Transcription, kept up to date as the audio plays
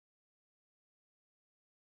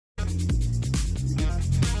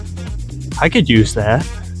I could use that.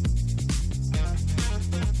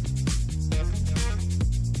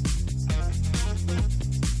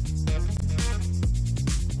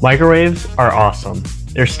 Microwaves are awesome.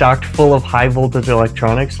 They're stocked full of high voltage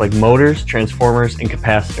electronics like motors, transformers, and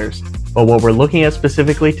capacitors. But what we're looking at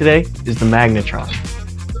specifically today is the magnetron.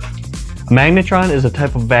 A magnetron is a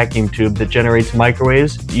type of vacuum tube that generates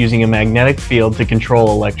microwaves using a magnetic field to control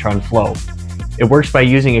electron flow. It works by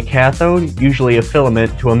using a cathode, usually a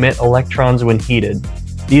filament, to emit electrons when heated.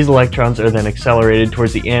 These electrons are then accelerated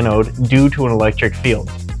towards the anode due to an electric field.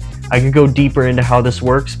 I could go deeper into how this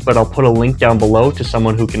works, but I'll put a link down below to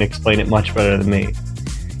someone who can explain it much better than me.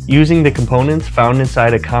 Using the components found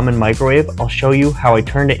inside a common microwave, I'll show you how I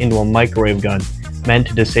turned it into a microwave gun meant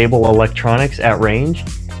to disable electronics at range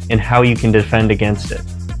and how you can defend against it.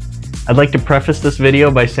 I'd like to preface this video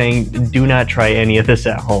by saying do not try any of this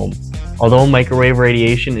at home. Although microwave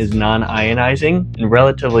radiation is non-ionizing and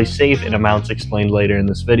relatively safe in amounts explained later in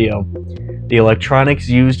this video, the electronics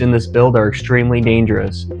used in this build are extremely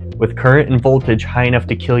dangerous, with current and voltage high enough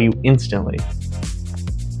to kill you instantly.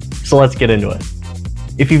 So let's get into it.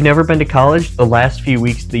 If you've never been to college, the last few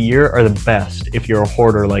weeks of the year are the best if you're a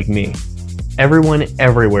hoarder like me. Everyone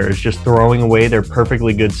everywhere is just throwing away their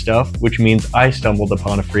perfectly good stuff, which means I stumbled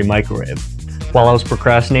upon a free microwave. While I was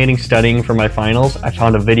procrastinating studying for my finals, I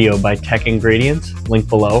found a video by Tech Ingredients, link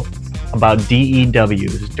below, about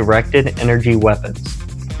DEWs, Directed Energy Weapons,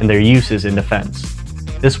 and their uses in defense.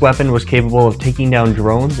 This weapon was capable of taking down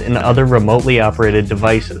drones and other remotely operated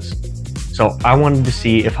devices, so I wanted to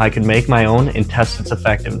see if I could make my own and test its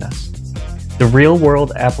effectiveness. The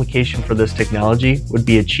real-world application for this technology would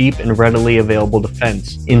be a cheap and readily available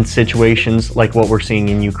defense in situations like what we're seeing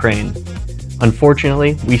in Ukraine.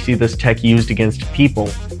 Unfortunately, we see this tech used against people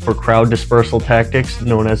for crowd dispersal tactics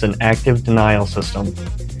known as an active denial system.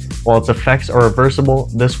 While its effects are reversible,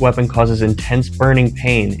 this weapon causes intense burning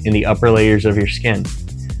pain in the upper layers of your skin.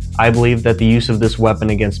 I believe that the use of this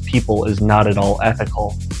weapon against people is not at all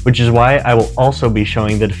ethical, which is why I will also be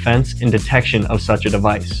showing the defense and detection of such a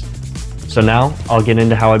device. So now, I'll get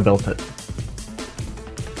into how I built it.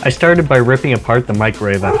 I started by ripping apart the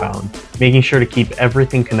microwave I found, making sure to keep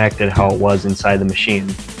everything connected how it was inside the machine.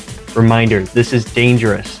 Reminder, this is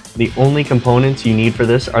dangerous. The only components you need for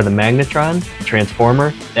this are the magnetron, the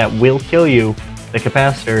transformer, that will kill you, the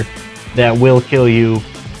capacitor, that will kill you,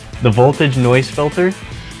 the voltage noise filter,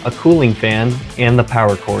 a cooling fan, and the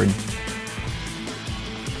power cord.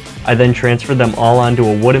 I then transferred them all onto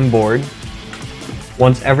a wooden board.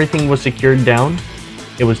 Once everything was secured down,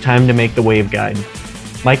 it was time to make the waveguide.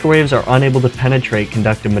 Microwaves are unable to penetrate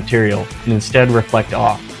conductive material and instead reflect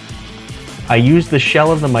off. I used the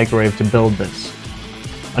shell of the microwave to build this.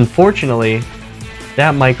 Unfortunately,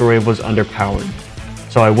 that microwave was underpowered,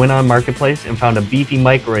 so I went on Marketplace and found a beefy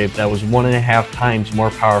microwave that was 1.5 times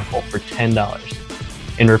more powerful for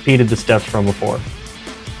 $10, and repeated the steps from before.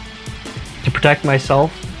 To protect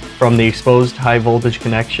myself from the exposed high voltage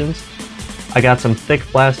connections, I got some thick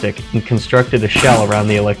plastic and constructed a shell around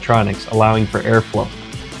the electronics, allowing for airflow.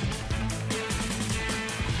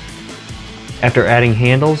 After adding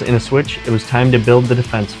handles and a switch, it was time to build the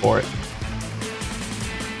defense for it.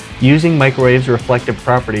 Using microwave's reflective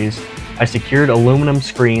properties, I secured aluminum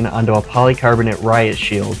screen onto a polycarbonate riot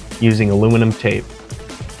shield using aluminum tape.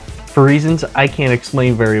 For reasons I can't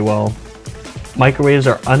explain very well, microwaves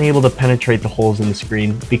are unable to penetrate the holes in the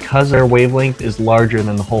screen because their wavelength is larger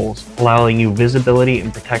than the holes, allowing you visibility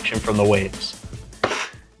and protection from the waves.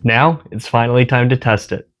 Now, it's finally time to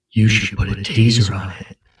test it. You should put a taser on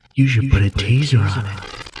it. You should put a taser on it.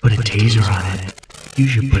 Put a taser on it. You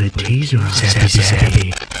should put a taser on it.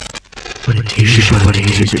 Sappy. Put a taser on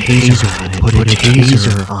it. Put a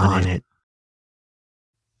taser on it.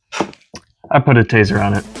 I put a taser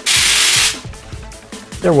on it.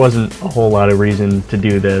 There wasn't a whole lot of reason to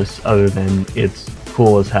do this other than it's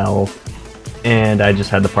cool as hell, and I just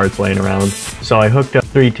had the parts laying around. So I hooked up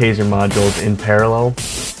 3 taser modules in parallel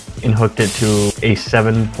and hooked it to a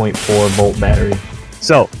 7.4 volt battery.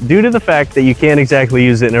 So, due to the fact that you can't exactly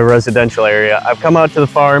use it in a residential area, I've come out to the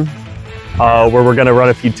farm where we're going to run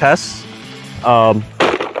a few tests.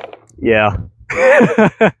 Yeah.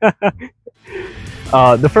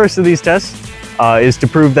 The first of these tests is to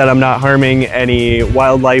prove that I'm not harming any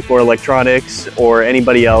wildlife or electronics or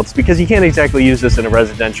anybody else, because you can't exactly use this in a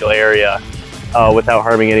residential area without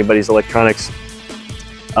harming anybody's electronics.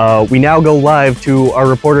 We now go live to our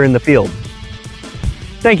reporter in the field.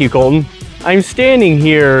 Thank you, Colton. I'm standing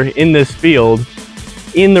here in this field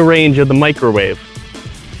in the range of the microwave.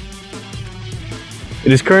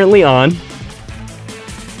 It is currently on,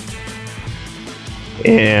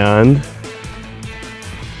 and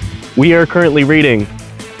We are currently reading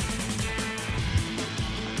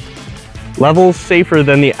levels safer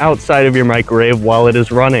than the outside of your microwave while it is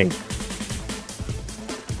running.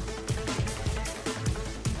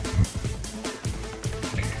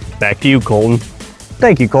 Back to you, Colton.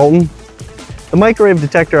 Thank you, Colton. The microwave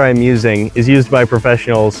detector I'm using is used by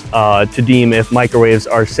professionals to deem if microwaves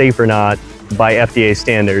are safe or not by FDA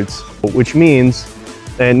standards, which means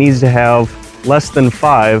that it needs to have less than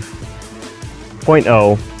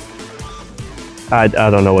 5.0. I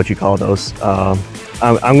don't know what you call those. I'm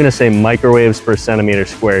going to say microwaves per centimeter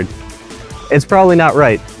squared. It's probably not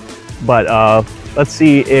right, but let's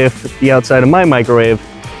see if the outside of my microwave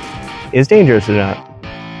is dangerous or not.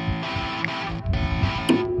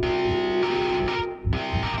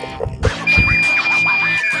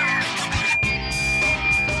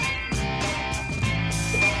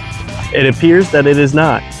 It appears that it is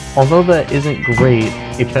not. Although that isn't great,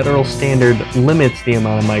 a federal standard limits the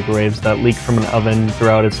amount of microwaves that leak from an oven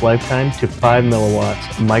throughout its lifetime to 5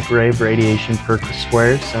 milliwatts microwave radiation per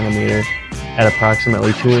square centimeter at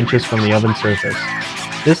approximately 2 inches from the oven surface.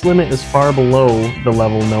 This limit is far below the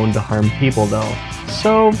level known to harm people though,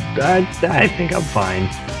 so I think I'm fine.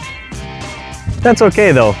 That's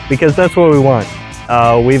okay though, because that's what we want.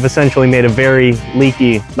 We've essentially made a very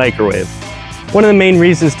leaky microwave. One of the main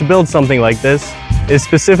reasons to build something like this is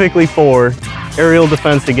specifically for aerial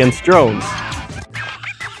defense against drones.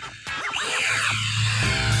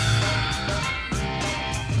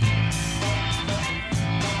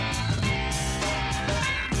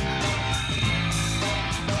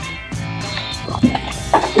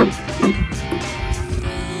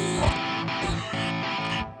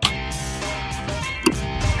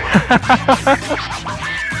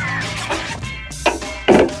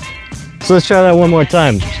 So let's try that one more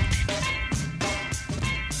time.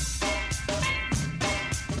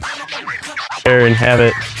 There and have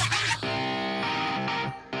it.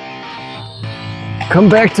 Come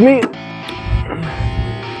back to me.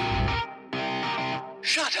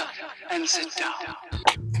 Shut up and sit down.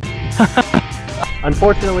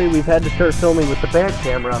 Unfortunately, we've had to start filming with the bad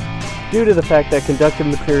camera due to the fact that conductive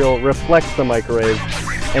material reflects the microwave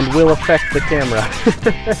and will affect the camera.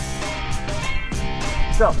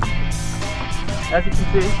 So, as you can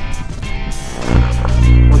see,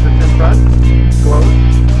 once it's in front, close,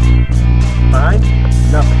 behind,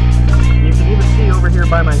 nothing. You can even see over here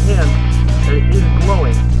by my hand that it is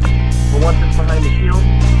glowing, but once it's behind the shield,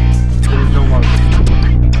 it is no longer.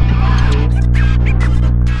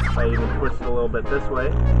 If I even twist it a little bit this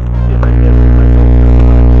way, see if I can get myself.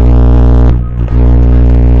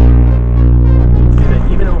 See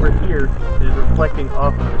that even over here, it is reflecting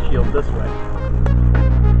off of the shield this way.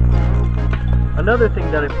 Another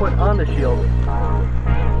thing that I put on the shield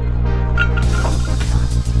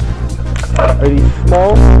are these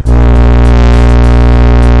small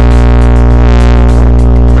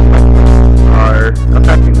are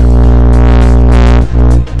affecting them.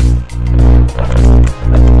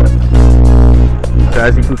 So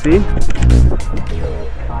as you can see,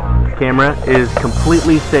 the camera is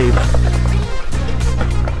completely safe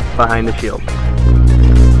behind the shield.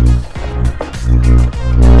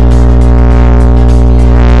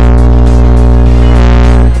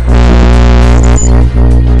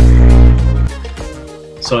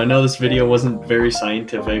 So I know this video wasn't very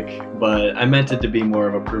scientific, but I meant it to be more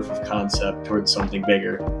of a proof of concept towards something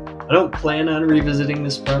bigger. I don't plan on revisiting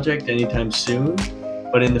this project anytime soon,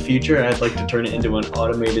 but in the future I'd like to turn it into an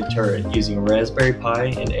automated turret using a Raspberry Pi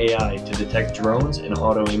and AI to detect drones and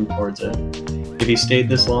auto aim towards it. If you stayed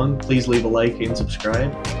this long, please leave a like and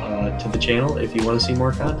subscribe to the channel if you want to see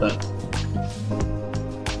more content.